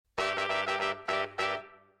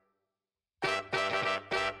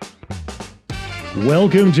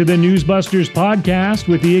Welcome to the Newsbusters podcast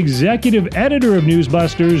with the executive editor of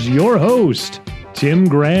Newsbusters, your host, Tim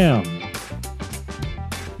Graham.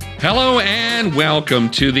 Hello and welcome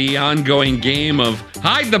to the ongoing game of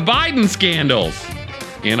Hide the Biden Scandals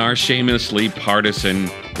in our shamelessly partisan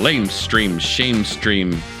lamestream,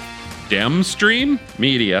 shamestream, demstream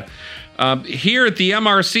media. Here at the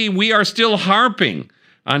MRC, we are still harping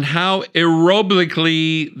on how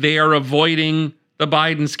aerobically they are avoiding the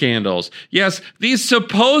Biden scandals. Yes, these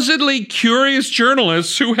supposedly curious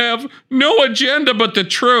journalists who have no agenda but the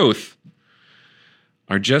truth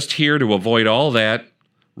are just here to avoid all that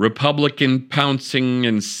Republican pouncing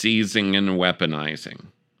and seizing and weaponizing.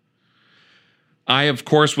 I, of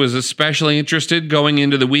course, was especially interested going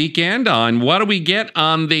into the weekend on what do we get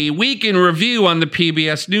on the Week in Review on the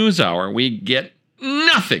PBS NewsHour. We get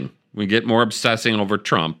nothing. We get more obsessing over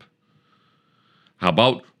Trump. How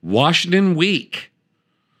about Washington Week?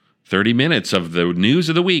 30 minutes of the news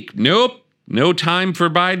of the week. Nope, no time for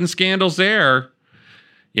Biden scandals there.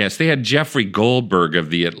 Yes, they had Jeffrey Goldberg of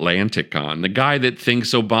The Atlantic on, the guy that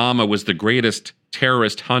thinks Obama was the greatest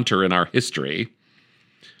terrorist hunter in our history.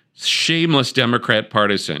 Shameless Democrat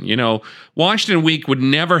partisan. You know, Washington Week would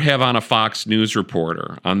never have on a Fox News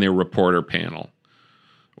reporter on their reporter panel,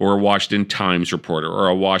 or a Washington Times reporter, or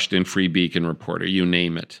a Washington Free Beacon reporter, you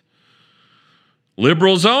name it.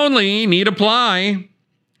 Liberals only, need apply.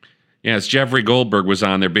 Yes, Jeffrey Goldberg was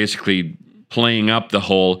on there basically playing up the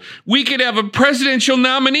whole, we could have a presidential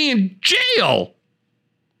nominee in jail.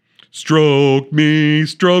 Stroke me,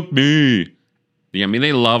 stroke me. Yeah, I mean,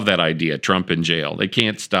 they love that idea, Trump in jail. They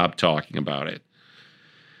can't stop talking about it.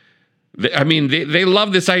 They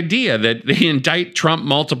love this idea that they indict Trump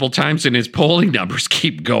multiple times and his polling numbers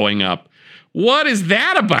keep going up. What is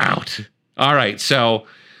that about? All right, so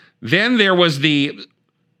then there was the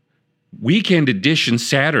Weekend Edition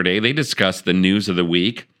Saturday. They discussed the news of the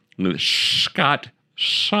week with Scott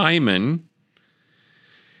Simon.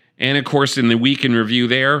 And of course, in the Week in Review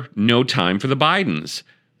there, no time for the Bidens.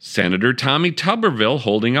 Senator Tommy Tuberville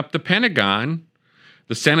holding up the Pentagon.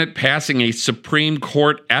 The Senate passing a Supreme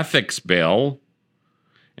Court ethics bill.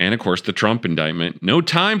 And of course, the Trump indictment. No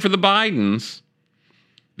time for the Bidens.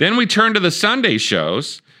 Then we turn to the Sunday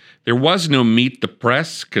shows. There was no Meet the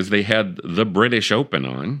Press because they had the British Open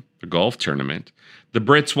on, the golf tournament. The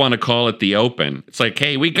Brits want to call it the Open. It's like,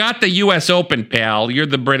 hey, we got the U.S. Open, pal. You're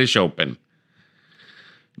the British Open.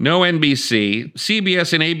 No NBC.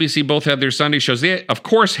 CBS and ABC both had their Sunday shows. They, of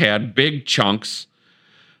course, had big chunks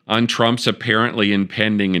on Trump's apparently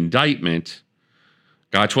impending indictment.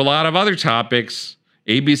 Got to a lot of other topics.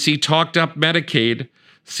 ABC talked up Medicaid.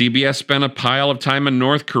 CBS spent a pile of time in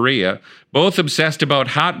North Korea, both obsessed about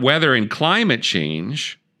hot weather and climate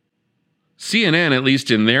change. CNN, at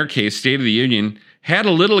least in their case, State of the Union, had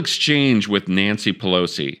a little exchange with Nancy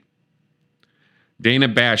Pelosi. Dana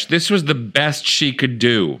Bash, this was the best she could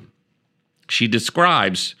do. She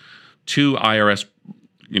describes two IRS,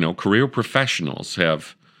 career professionals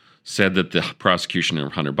have said that the prosecution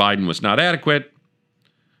of Hunter Biden was not adequate,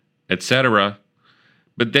 etc.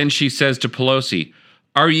 But then she says to Pelosi,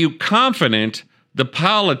 are you confident the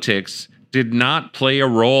politics did not play a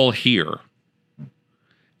role here?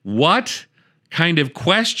 What kind of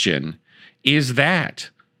question is that?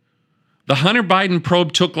 The Hunter Biden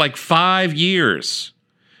probe took like 5 years.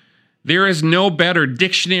 There is no better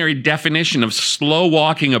dictionary definition of slow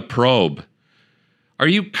walking a probe. Are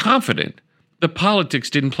you confident the politics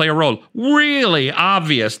didn't play a role? Really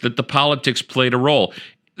obvious that the politics played a role.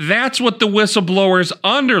 That's what the whistleblowers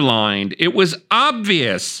underlined. It was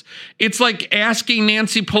obvious. It's like asking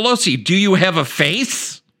Nancy Pelosi, do you have a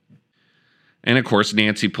face? And of course,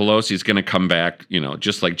 Nancy Pelosi is going to come back,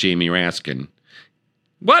 just like Jamie Raskin.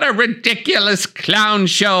 What a ridiculous clown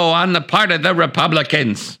show on the part of the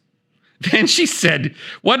Republicans. Then she said,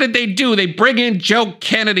 what did they do? They bring in Joe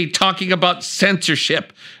Kennedy talking about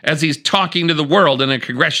censorship as he's talking to the world in a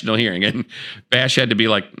congressional hearing. And Bash had to be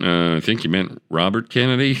like, I think you meant Robert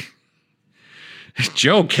Kennedy.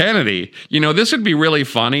 Joe Kennedy. This would be really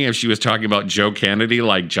funny if she was talking about Joe Kennedy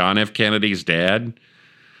like John F. Kennedy's dad.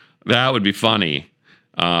 That would be funny.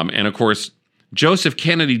 And of course, Joseph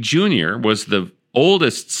Kennedy Jr. was the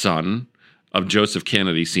oldest son of Joseph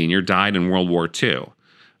Kennedy Sr., died in World War II.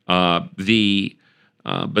 But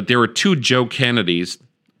there were two Joe Kennedys.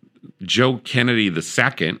 Joe Kennedy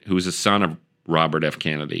II, who was a son of Robert F.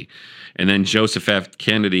 Kennedy, and then Joseph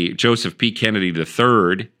P. Kennedy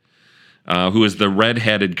III, who was the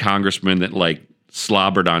redheaded congressman that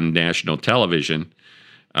slobbered on national television.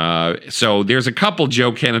 So there's a couple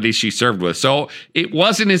Joe Kennedys she served with. So it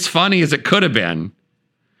wasn't as funny as it could have been.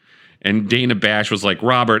 And Dana Bash was like,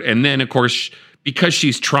 Robert. And then, of course, because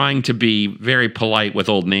she's trying to be very polite with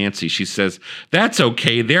old Nancy, she says, "That's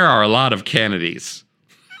okay. There are a lot of Kennedys."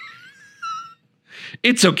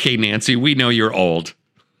 "It's okay, Nancy. We know you're old."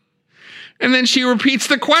 And then she repeats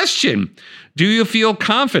the question, "Do you feel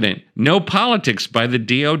confident? No politics by the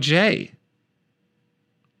DOJ."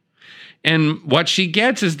 And what she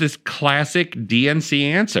gets is this classic DNC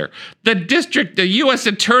answer. The U.S.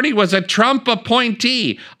 attorney was a Trump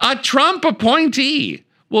appointee. A Trump appointee.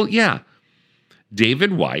 Well, yeah.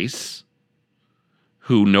 David Weiss,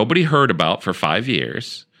 who nobody heard about for 5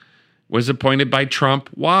 years, was appointed by Trump.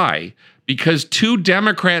 Why? Because 2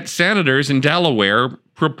 Democrat senators in Delaware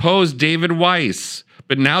proposed David Weiss.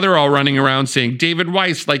 But now they're all running around saying David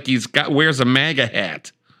Weiss like wears a MAGA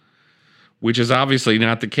hat, which is obviously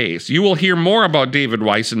not the case. You will hear more about David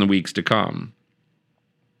Weiss in the weeks to come.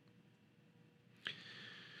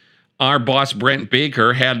 Our boss, Brent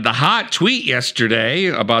Baker, had the hot tweet yesterday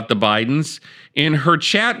about the Bidens. In her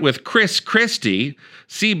chat with Chris Christie,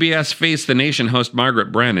 CBS Face the Nation host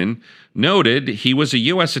Margaret Brennan noted he was a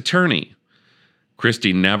U.S. attorney.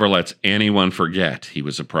 Christie never lets anyone forget he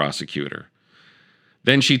was a prosecutor.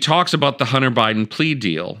 Then she talks about the Hunter Biden plea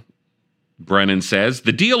deal. Brennan says,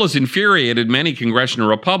 "The deal has infuriated many congressional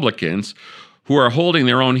Republicans who are holding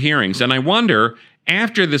their own hearings. And I wonder,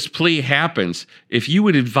 after this plea happens, if you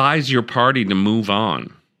would advise your party to move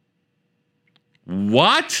on."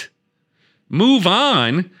 What? Move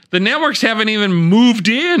on? The networks haven't even moved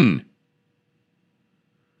in.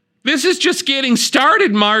 This is just getting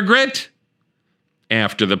started, Margaret.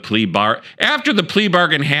 After the plea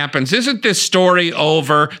bargain happens, isn't this story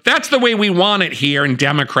over? That's the way we want it here in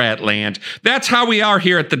Democrat land. That's how we are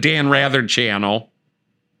here at the Dan Rather channel.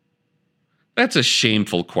 That's a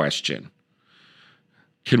shameful question.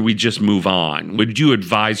 Can we just move on? Would you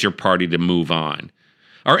advise your party to move on?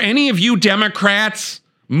 Are any of you Democrats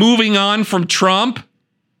moving on from Trump?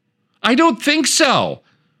 I don't think so.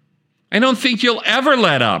 I don't think you'll ever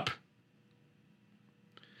let up.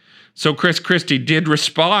 So Chris Christie did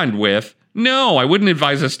respond with, "No, I wouldn't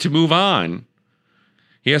advise us to move on."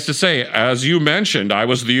 He has to say, "As you mentioned, I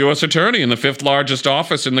was the U.S. attorney in the 5th largest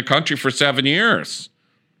office in the country for 7 years.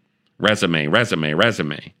 Resume.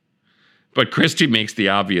 But Christie makes the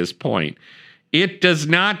obvious point. It does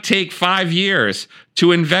not take 5 years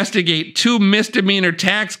to investigate 2 misdemeanor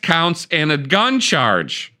tax counts and a gun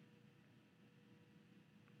charge.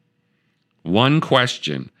 One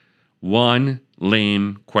question. One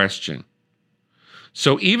lame question.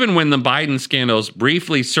 So even when the Biden scandals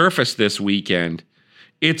briefly surfaced this weekend,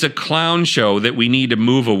 it's a clown show that we need to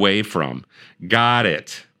move away from. Got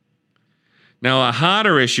it. Now, a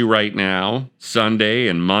hotter issue right now, Sunday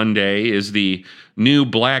and Monday, is the new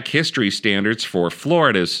Black History standards for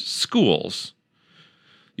Florida's schools.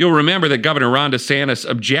 You'll remember that Governor Ron DeSantis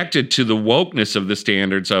objected to the wokeness of the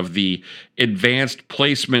standards of the advanced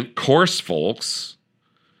placement course folks.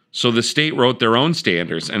 So the state wrote their own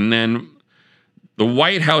standards, and then the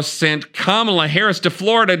White House sent Kamala Harris to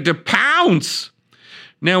Florida to pounce.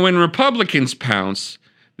 Now, when Republicans pounce,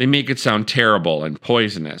 they make it sound terrible and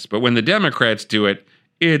poisonous. But when the Democrats do it,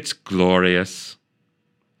 it's glorious.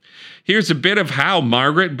 Here's a bit of how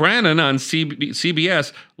Margaret Brennan on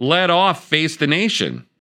CBS led off Face the Nation.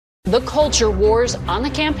 The culture wars on the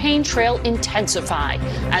campaign trail intensify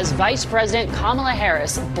as Vice President Kamala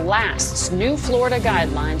Harris blasts new Florida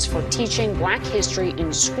guidelines for teaching Black history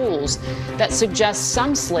in schools that suggest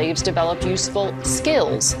some slaves developed useful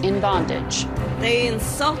skills in bondage. They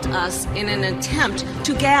insult us in an attempt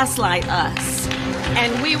to gaslight us,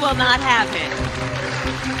 and we will not have it.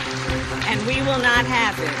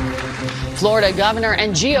 Florida Governor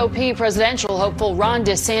and GOP presidential hopeful Ron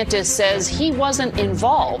DeSantis says he wasn't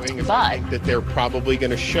involved, but I think that they're probably going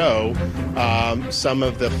to show some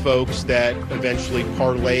of the folks that eventually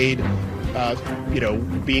parlayed,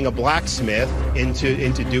 being a blacksmith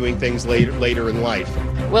into doing things later in life.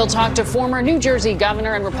 We'll talk to former New Jersey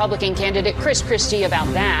governor and Republican candidate Chris Christie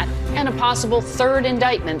about that and a possible 3rd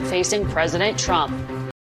indictment facing President Trump.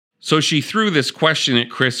 So she threw this question at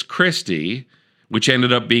Chris Christie, which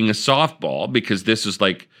ended up being a softball because this is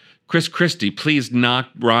like, Chris Christie, please knock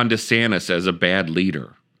Ron DeSantis as a bad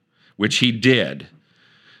leader, which he did.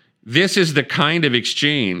 This is the kind of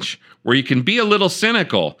exchange where you can be a little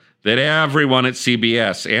cynical that everyone at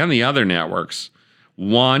CBS and the other networks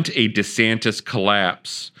want a DeSantis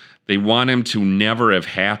collapse. They want him to never have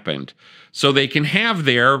happened. So they can have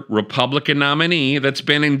their Republican nominee that's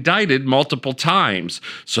been indicted multiple times.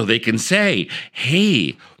 So they can say,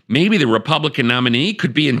 hey, maybe the Republican nominee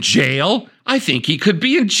could be in jail. I think he could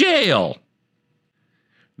be in jail.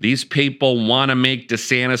 These people want to make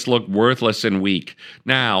DeSantis look worthless and weak.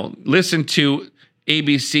 Now, listen to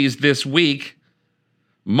ABC's This Week.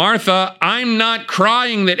 Martha, I'm not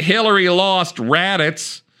crying that Hillary lost.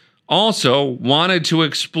 Raditz also wanted to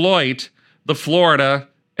exploit the Florida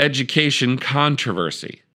education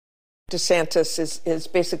controversy. DeSantis is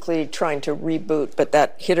basically trying to reboot, but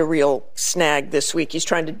that hit a real snag this week. He's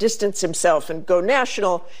trying to distance himself and go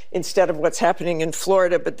national instead of what's happening in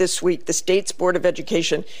Florida. But this week, the state's Board of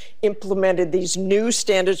Education implemented these new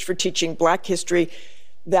standards for teaching Black history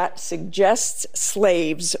that suggests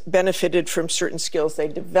slaves benefited from certain skills they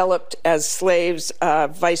developed as slaves.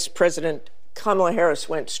 Vice President Kamala Harris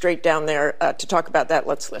went straight down there to talk about that.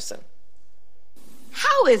 Let's listen.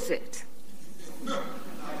 How is it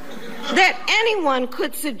that anyone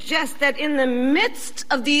could suggest that in the midst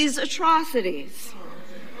of these atrocities,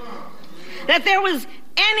 that there was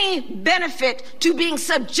any benefit to being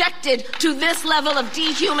subjected to this level of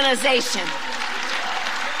dehumanization?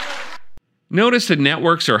 Notice the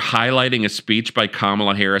networks are highlighting a speech by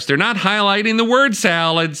Kamala Harris. They're not highlighting the word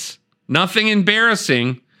salads. Nothing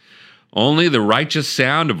embarrassing. Only the righteous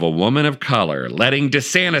sound of a woman of color letting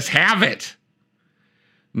DeSantis have it.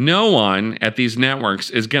 No one at these networks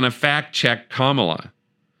is going to fact-check Kamala.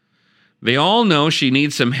 They all know she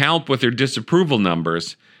needs some help with her disapproval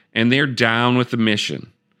numbers, and they're down with the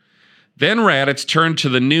mission. Then Raditz turned to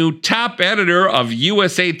the new top editor of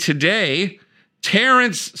USA Today,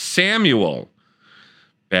 Terrence Samuel.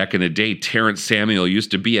 Back in the day, Terrence Samuel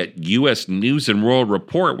used to be at U.S. News and World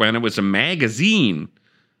Report when it was a magazine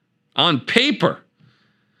on paper.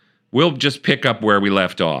 We'll just pick up where we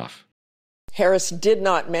left off. Harris did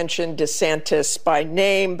not mention DeSantis by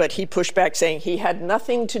name, but he pushed back saying he had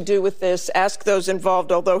nothing to do with this. Ask those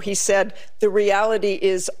involved, although he said the reality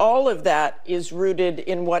is all of that is rooted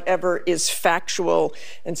in whatever is factual,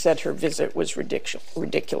 and said her visit was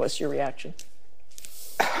ridiculous. Your reaction?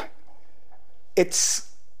 It's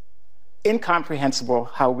incomprehensible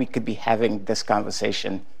how we could be having this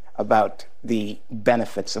conversation about the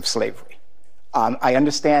benefits of slavery. I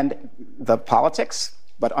understand the politics,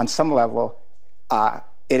 but on some level,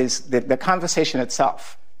 it is the conversation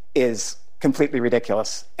itself is completely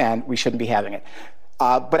ridiculous, and we shouldn't be having it.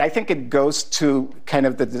 But I think it goes to kind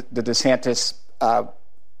of the DeSantis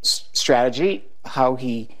strategy, how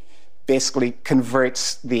he basically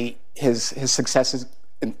converts his successes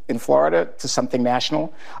in Florida to something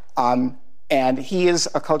national. And he is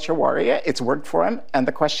a culture warrior. It's worked for him. And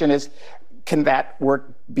the question is, can that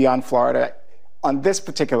work beyond Florida? On this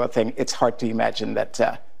particular thing, it's hard to imagine that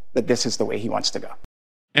this is the way he wants to go.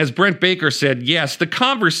 As Brent Baker said, yes, the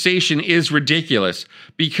conversation is ridiculous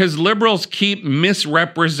because liberals keep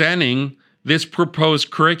misrepresenting this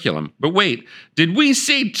proposed curriculum. But wait, did we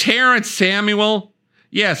say Terrence Samuel?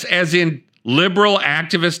 Yes, as in liberal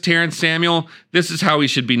activist Terrence Samuel. This is how he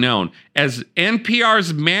should be known. As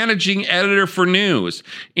NPR's managing editor for news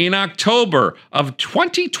in October of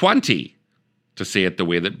 2020, to say it the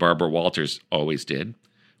way that Barbara Walters always did.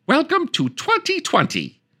 Welcome to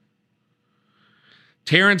 2020.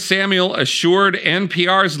 Terrence Samuel assured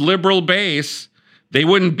NPR's liberal base they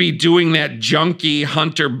wouldn't be doing that junky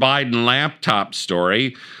Hunter Biden laptop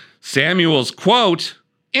story. Samuel's quote,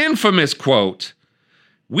 infamous quote,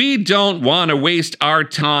 "We don't want to waste our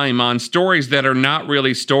time on stories that are not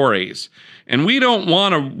really stories. And we don't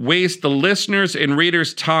want to waste the listeners' and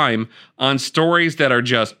readers' time on stories that are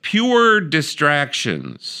just pure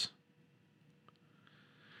distractions."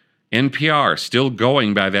 NPR still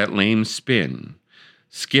going by that lame spin,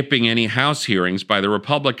 skipping any House hearings by the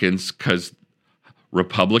Republicans because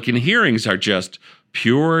Republican hearings are just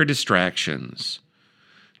pure distractions.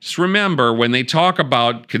 Just remember, when they talk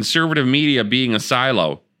about conservative media being a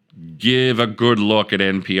silo, give a good look at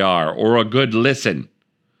NPR or a good listen.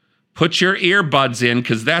 Put your earbuds in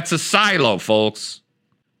because that's a silo, folks.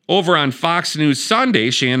 Over on Fox News Sunday,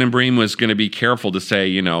 Shannon Bream was going to be careful to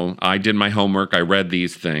say, I did my homework, I read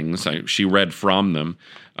these things, she read from them.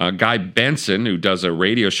 Guy Benson, who does a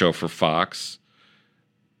radio show for Fox,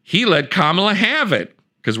 he let Kamala have it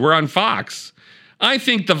because we're on Fox. I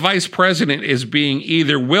think the vice president is being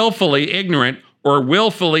either willfully ignorant or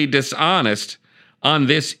willfully dishonest on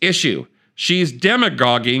this issue. She's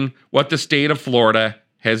demagoguing what the state of Florida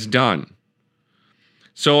has done.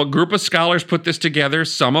 So a group of scholars put this together.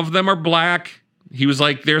 Some of them are black. He was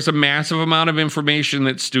like, there's a massive amount of information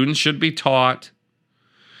that students should be taught.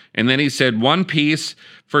 And then he said one piece,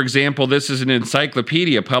 for example, this is an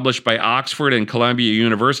encyclopedia published by Oxford and Columbia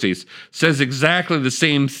Universities, says exactly the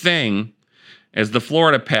same thing as the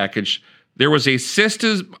Florida package. There was a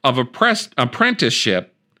system of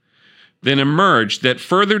apprenticeship then emerged that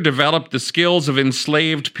further developed the skills of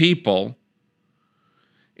enslaved people.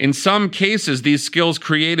 In some cases, these skills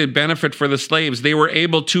created benefit for the slaves. They were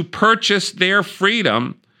able to purchase their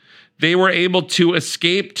freedom. They were able to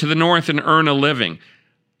escape to the North and earn a living.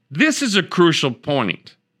 This is a crucial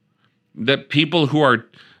point that people who are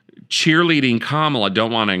cheerleading Kamala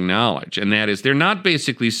don't want to acknowledge, and that is they're not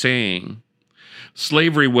basically saying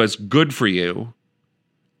slavery was good for you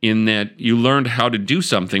in that you learned how to do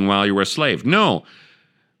something while you were a slave. No,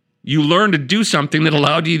 you learned to do something that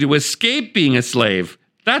allowed you to escape being a slave.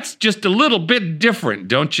 That's just a little bit different,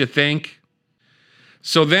 don't you think?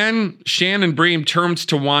 So then Shannon Bream turns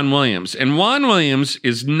to Juan Williams, and Juan Williams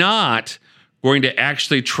is not going to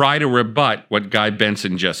actually try to rebut what Guy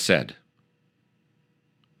Benson just said.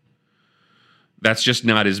 That's just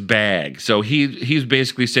not his bag. So he's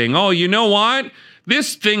basically saying, oh, you know what?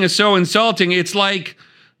 This thing is so insulting. It's like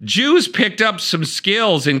Jews picked up some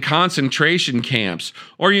skills in concentration camps.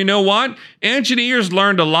 Or you know what? Engineers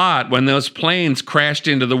learned a lot when those planes crashed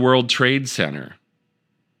into the World Trade Center.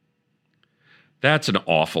 That's an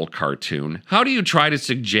awful cartoon. How do you try to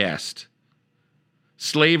suggest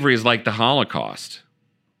slavery is like the Holocaust?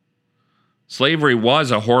 Slavery was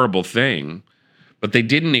a horrible thing, but they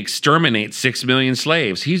didn't exterminate 6 million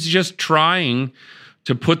slaves. He's just trying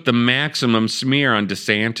to put the maximum smear on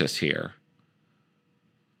DeSantis here.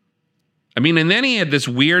 I mean, and then he had this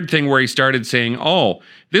weird thing where he started saying, oh,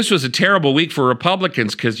 this was a terrible week for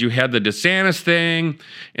Republicans because you had the DeSantis thing,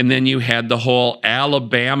 and then you had the whole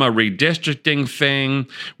Alabama redistricting thing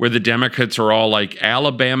where the Democrats are all like,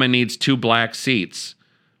 Alabama needs 2 black seats.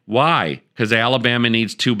 Why? Because Alabama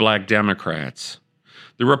needs 2 black Democrats.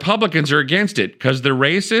 The Republicans are against it because they're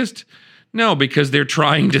racist? No, because they're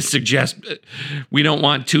trying to suggest we don't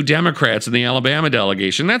want 2 Democrats in the Alabama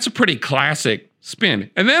delegation. That's a pretty classic spin.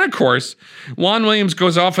 And then, of course, Juan Williams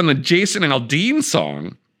goes off on the Jason Aldean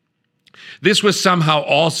song. This was somehow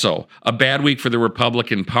also a bad week for the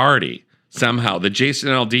Republican Party. Somehow, the Jason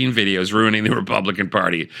Aldean video is ruining the Republican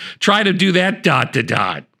Party. Try to do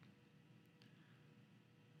that ...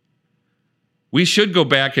 We should go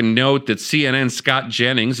back and note that CNN Scott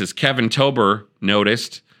Jennings, as Kevin Tober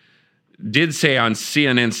noticed, did say on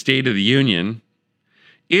CNN State of the Union,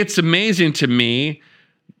 it's amazing to me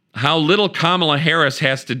how little Kamala Harris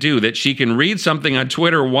has to do, that she can read something on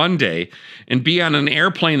Twitter one day and be on an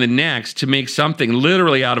airplane the next to make something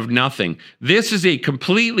literally out of nothing. This is a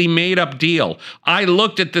completely made-up deal. I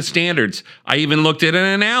looked at the standards. I even looked at an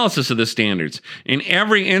analysis of the standards. In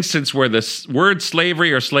every instance where the word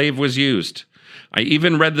slavery or slave was used, I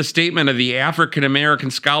even read the statement of the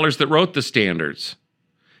African-American scholars that wrote the standards.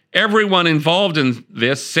 Everyone involved in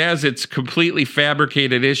this says it's a completely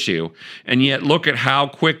fabricated issue, and yet look at how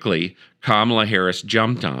quickly Kamala Harris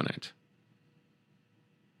jumped on it.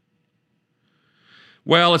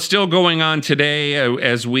 Well, it's still going on today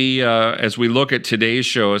as we look at today's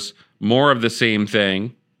shows. More of the same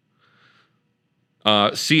thing.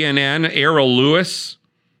 CNN, Errol Lewis,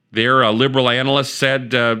 their liberal analyst,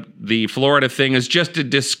 said the Florida thing is just a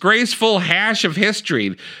disgraceful hash of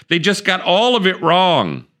history. They just got all of it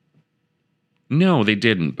wrong. No, they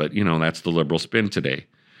didn't, but, that's the liberal spin today.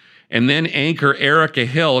 And then anchor Erica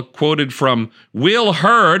Hill quoted from Will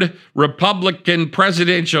Hurd, Republican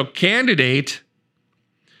presidential candidate,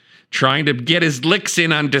 trying to get his licks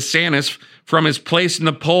in on DeSantis from his place in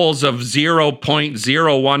the polls of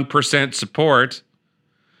 0.01% support.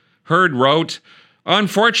 Hurd wrote,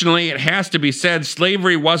 unfortunately, it has to be said,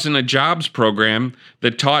 slavery wasn't a jobs program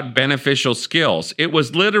that taught beneficial skills. It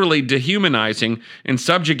was literally dehumanizing and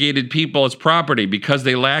subjugated people as property because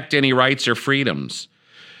they lacked any rights or freedoms.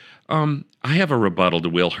 I have a rebuttal to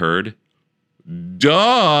Will Hurd.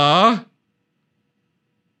 Duh!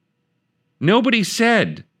 Nobody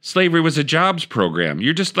said slavery was a jobs program.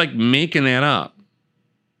 You're just making that up.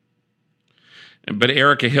 But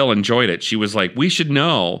Erica Hill enjoyed it. She was like, we should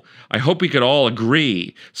know. I hope we could all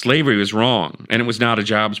agree slavery was wrong and it was not a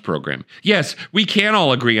jobs program. Yes, we can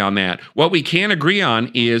all agree on that. What we can't agree on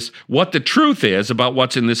is what the truth is about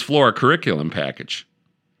what's in this Flora curriculum package.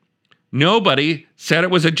 Nobody said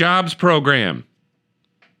it was a jobs program.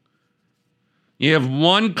 You have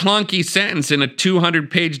one clunky sentence in a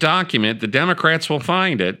 200-page document. The Democrats will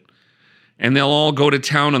find it, and they'll all go to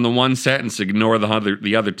town on the one sentence, ignore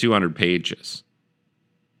the other 200 pages.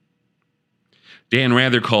 Dan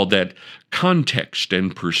Rather called that context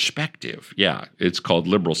and perspective. Yeah, it's called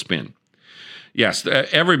liberal spin. Yes,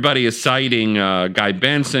 everybody is citing Guy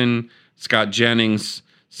Benson, Scott Jennings,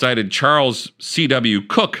 cited Charles C.W.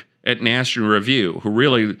 Cook at National Review, who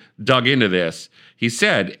really dug into this. He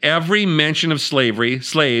said, every mention of slavery,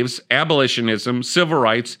 slaves, abolitionism, civil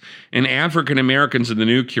rights, and African Americans in the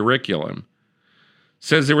new curriculum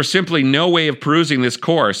says there was simply no way of perusing this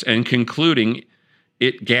course and concluding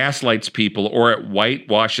it gaslights people or it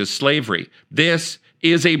whitewashes slavery. This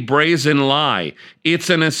is a brazen lie.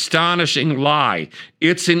 It's an astonishing lie.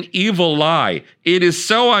 It's an evil lie. It is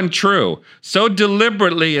so untrue, so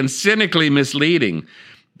deliberately and cynically misleading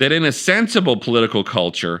that in a sensible political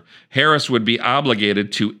culture, Harris would be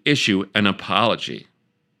obligated to issue an apology.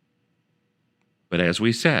 But as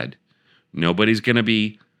we said, nobody's going to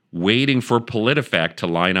be waiting for PolitiFact to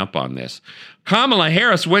line up on this. Kamala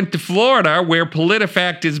Harris went to Florida, where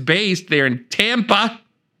PolitiFact is based. They're in Tampa.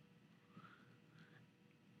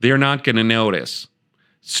 They're not going to notice.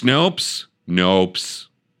 Snopes? Nopes.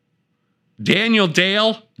 Daniel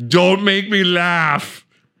Dale? Don't make me laugh.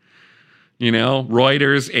 You know,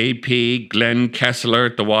 Reuters, AP, Glenn Kessler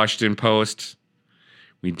at the Washington Post.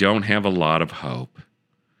 We don't have a lot of hope.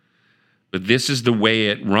 But this is the way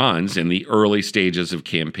it runs in the early stages of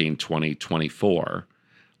campaign 2024.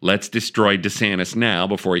 Let's destroy DeSantis now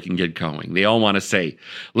before he can get going. They all want to say,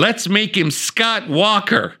 let's make him Scott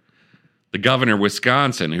Walker, the governor of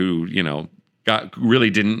Wisconsin, who,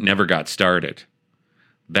 never got started.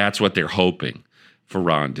 That's what they're hoping for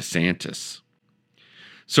Ron DeSantis.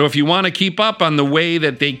 So if you want to keep up on the way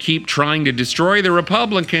that they keep trying to destroy the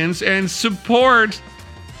Republicans and support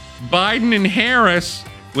Biden and Harris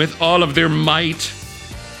with all of their might,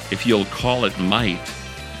 if you'll call it might,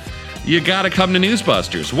 you got to come to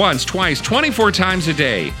Newsbusters once, twice, 24 times a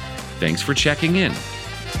day. Thanks for checking in.